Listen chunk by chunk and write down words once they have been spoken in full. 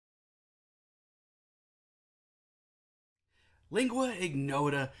Lingua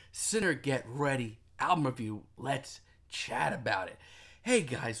Ignota, Sinner Get Ready, album review. Let's chat about it. Hey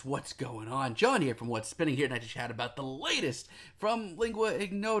guys, what's going on? John here from What's Spinning here tonight to chat about the latest from Lingua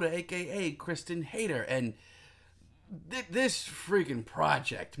Ignota, aka Kristen Hayter, and this freaking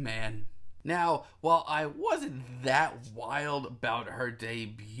project, man. Now, while I wasn't that wild about her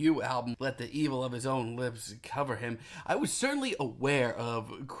debut album, Let the Evil of His Own Lips Cover Him, I was certainly aware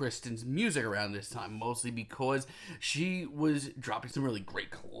of Kristen's music around this time, mostly because she was dropping some really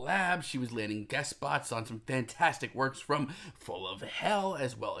great collabs, she was landing guest spots on some fantastic works from Full of Hell,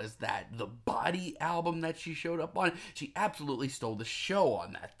 as well as The Body album that she showed up on. She absolutely stole the show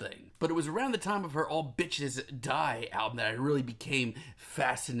on that thing. But it was around the time of her All Bitches Die album that I really became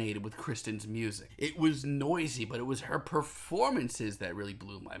fascinated with Kristen's music. It was noisy, but it was her performances that really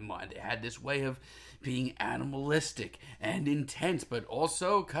blew my mind. It had this way of being animalistic and intense, but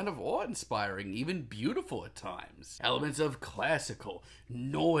also kind of awe-inspiring, even beautiful at times. Elements of classical,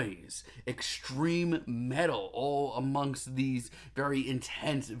 noise, extreme metal, all amongst these very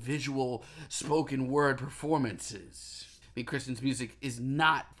intense visual spoken word performances. I mean, Kristen's music is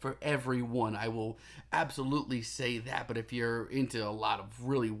not for everyone. I will absolutely say that. But if you're into a lot of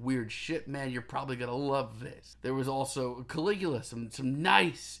really weird shit, man, you're probably going to love this. There was also Caligula, some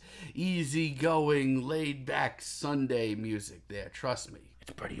nice, easygoing, laid-back Sunday music there. Trust me.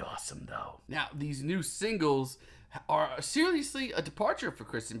 It's pretty awesome, though. Now, these new singles are seriously a departure for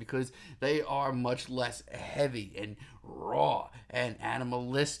Kristen because they are much less heavy and raw and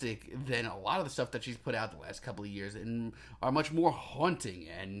animalistic than a lot of the stuff that she's put out the last couple of years, and are much more haunting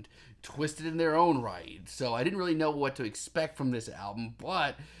and twisted in their own right. So I didn't really know what to expect from this album,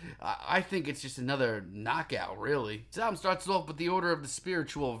 but I think it's just another knockout, really. This album starts off with The Order of the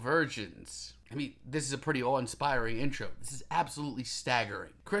Spiritual Virgins. I mean, this is a pretty awe-inspiring intro. This is absolutely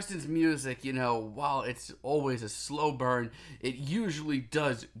staggering. Kristen's music, you know, while it's always a slow burn, it usually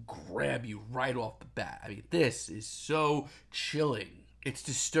does grab you right off the bat. I mean, this is so chilling. It's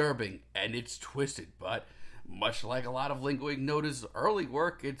disturbing, and it's twisted, but much like a lot of Lingua Ignota's early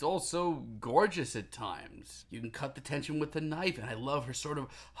work, it's also gorgeous at times. You can cut the tension with a knife, and I love her sort of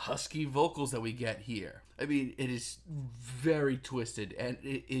husky vocals that we get here. I mean, it is very twisted, and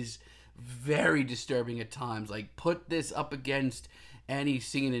it is very disturbing at times. Like, put this up against Annie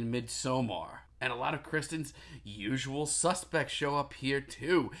singing in Midsommar. And a lot of Kristen's usual suspects show up here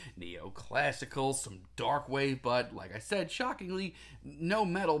too. Neoclassical, some Darkwave, but like I said, shockingly, no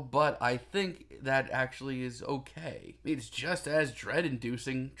metal, but I think that actually is okay. I mean, it's just as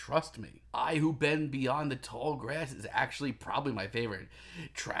dread-inducing, trust me. I Who Bend Beyond the Tall Grass is actually probably my favorite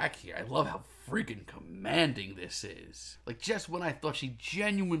track here. I love how freaking commanding this is. Like, just when I thought she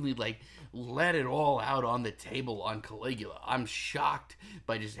genuinely, like, let it all out on the table on Caligula, I'm shocked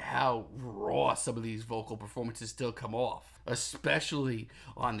by just how raw some of these vocal performances still come off, especially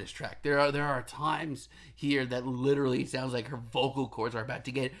on this track. There are times here that literally sounds like her vocal cords are about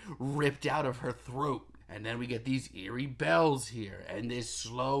to get ripped out of her throat. And then we get these eerie bells here, and this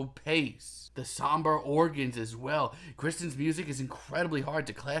slow pace. The somber organs as well. Kristen's music is incredibly hard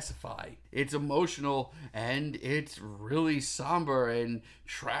to classify. It's emotional, and it's really somber and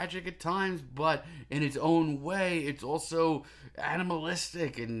tragic at times, but in its own way, it's also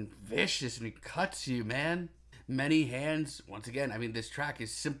animalistic and vicious, and it cuts you, man. Many hands, once again, I mean, this track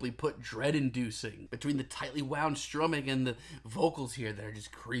is simply put dread-inducing. Between the tightly wound strumming and the vocals here that are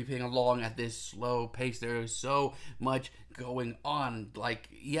just creeping along at this slow pace, there is so much going on. Like,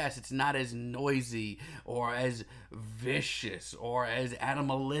 yes, it's not as noisy or as vicious or as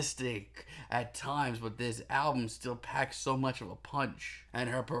animalistic at times, but this album still packs so much of a punch. And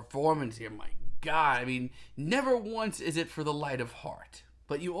her performance here, my God, I mean, never once is it for the light of heart.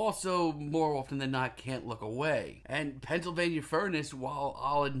 But you also, more often than not, can't look away. And Pennsylvania Furnace, while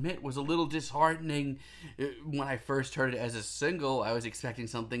I'll admit was a little disheartening when I first heard it as a single, I was expecting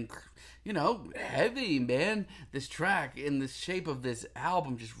something, you know, heavy, man. This track, in the shape of this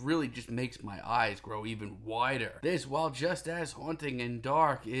album, just really just makes my eyes grow even wider. This, while just as haunting and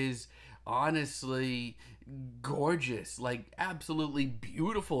dark, is honestly gorgeous, like absolutely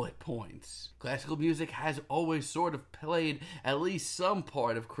beautiful at points. Classical music has always sort of played at least some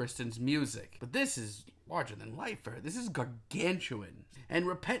part of Kristen's music, but this is larger than life for her. This is gargantuan. And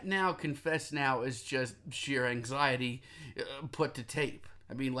Repent Now, Confess Now is just sheer anxiety put to tape.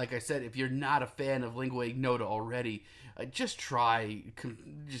 I mean, like I said, if you're not a fan of Lingua Ignota already, just try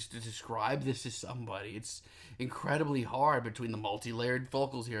just to describe this to somebody. It's incredibly hard between the multi-layered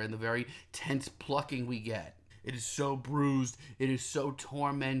vocals here and the very tense plucking we get. It is so bruised. It is so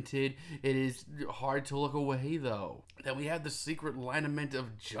tormented. It is hard to look away, though. Then we have the secret lineament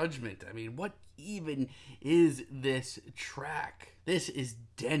of judgment. I mean, what even is this track? This is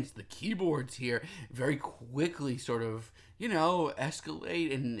dense. The keyboards here very quickly sort of, you know,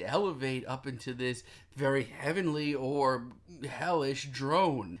 escalate and elevate up into this very heavenly or hellish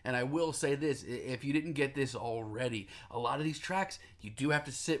drone. And I will say this, if you didn't get this already, a lot of these tracks you do have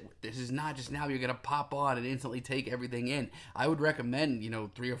to sit with. This is not just now you're gonna pop on and instantly take everything in. I would recommend, you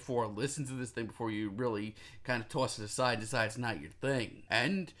know, 3 or 4 listens to this thing before you really kind of toss it aside and decide it's not your thing.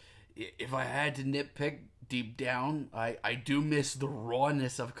 And if I had to nitpick deep down, I do miss the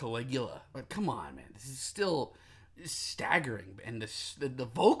rawness of Caligula. But come on, man, this is still staggering, and the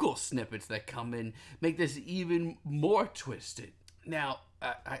vocal snippets that come in make this even more twisted. Now,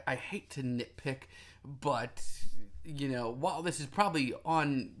 I hate to nitpick, but, you know, while this is probably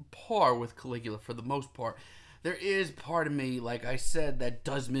on par with Caligula for the most part, there is part of me, like I said, that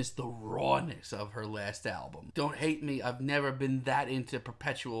does miss the rawness of her last album. Don't hate me, I've never been that into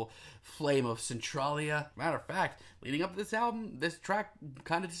Perpetual Flame of Centralia. Matter of fact, leading up to this album, this track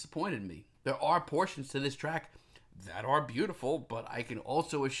kind of disappointed me. There are portions to this track that are beautiful, but I can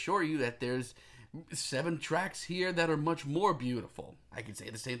also assure you that there's 7 tracks here that are much more beautiful. I can say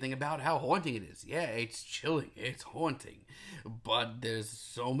the same thing about how haunting it is. Yeah, it's chilling, it's haunting, but there's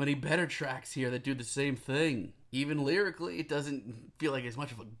so many better tracks here that do the same thing. Even lyrically, it doesn't feel like as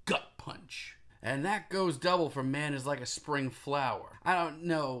much of a gut punch. And that goes double for Man Is Like a Spring Flower. I don't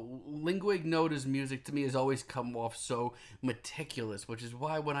know, Lingua Ignota's music to me has always come off so meticulous, which is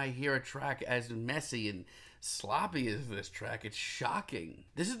why when I hear a track as messy and sloppy as this track, it's shocking.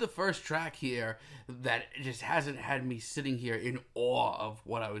 This is the first track here that just hasn't had me sitting here in awe of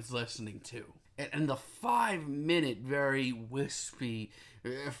what I was listening to. And the 5-minute, very wispy,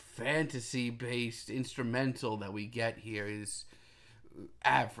 fantasy-based instrumental that we get here is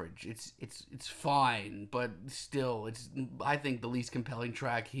average. It's fine, but still, it's, I think, the least compelling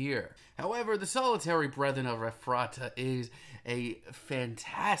track here. However, the Solitary Brethren of EPHRATA is a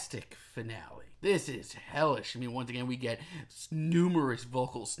fantastic finale. This is hellish. I mean, once again, we get numerous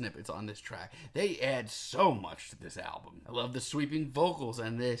vocal snippets on this track. They add so much to this album. I love the sweeping vocals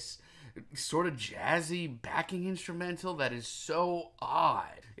and this sort of jazzy backing instrumental that is so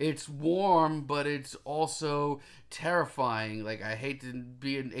odd. It's warm, but it's also terrifying. Like, I hate to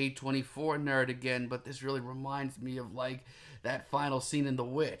be an A24 nerd again, but this really reminds me of, like, that final scene in The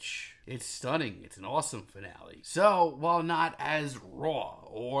Witch. It's stunning. It's an awesome finale. So, while not as raw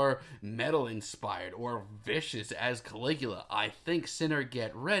or metal-inspired or vicious as Caligula, I think Sinner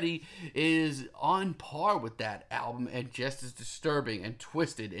Get Ready is on par with that album and just as disturbing and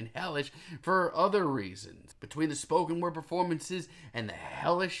twisted and hellish for other reasons. Between the spoken word performances and the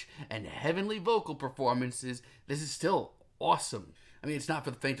hellish and heavenly vocal performances, this is still awesome. I mean, it's not for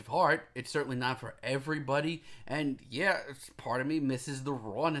the faint of heart. It's certainly not for everybody. And yeah, part of me misses the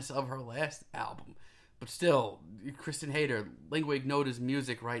rawness of her last album. But still, Kristen Hayter, Lingua Ignota's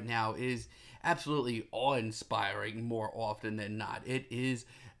music right now is absolutely awe-inspiring more often than not. It is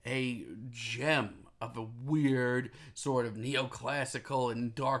a gem of a weird sort of neoclassical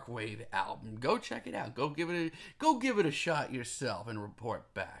and darkwave album. Go check it out. Go give it a shot yourself and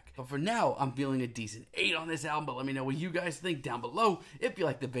report back. But for now, I'm feeling a decent 8 on this album, but let me know what you guys think down below. If you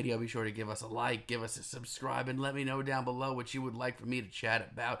like the video, be sure to give us a like, give us a subscribe, and let me know down below what you would like for me to chat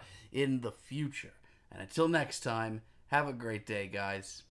about in the future. And until next time, have a great day, guys.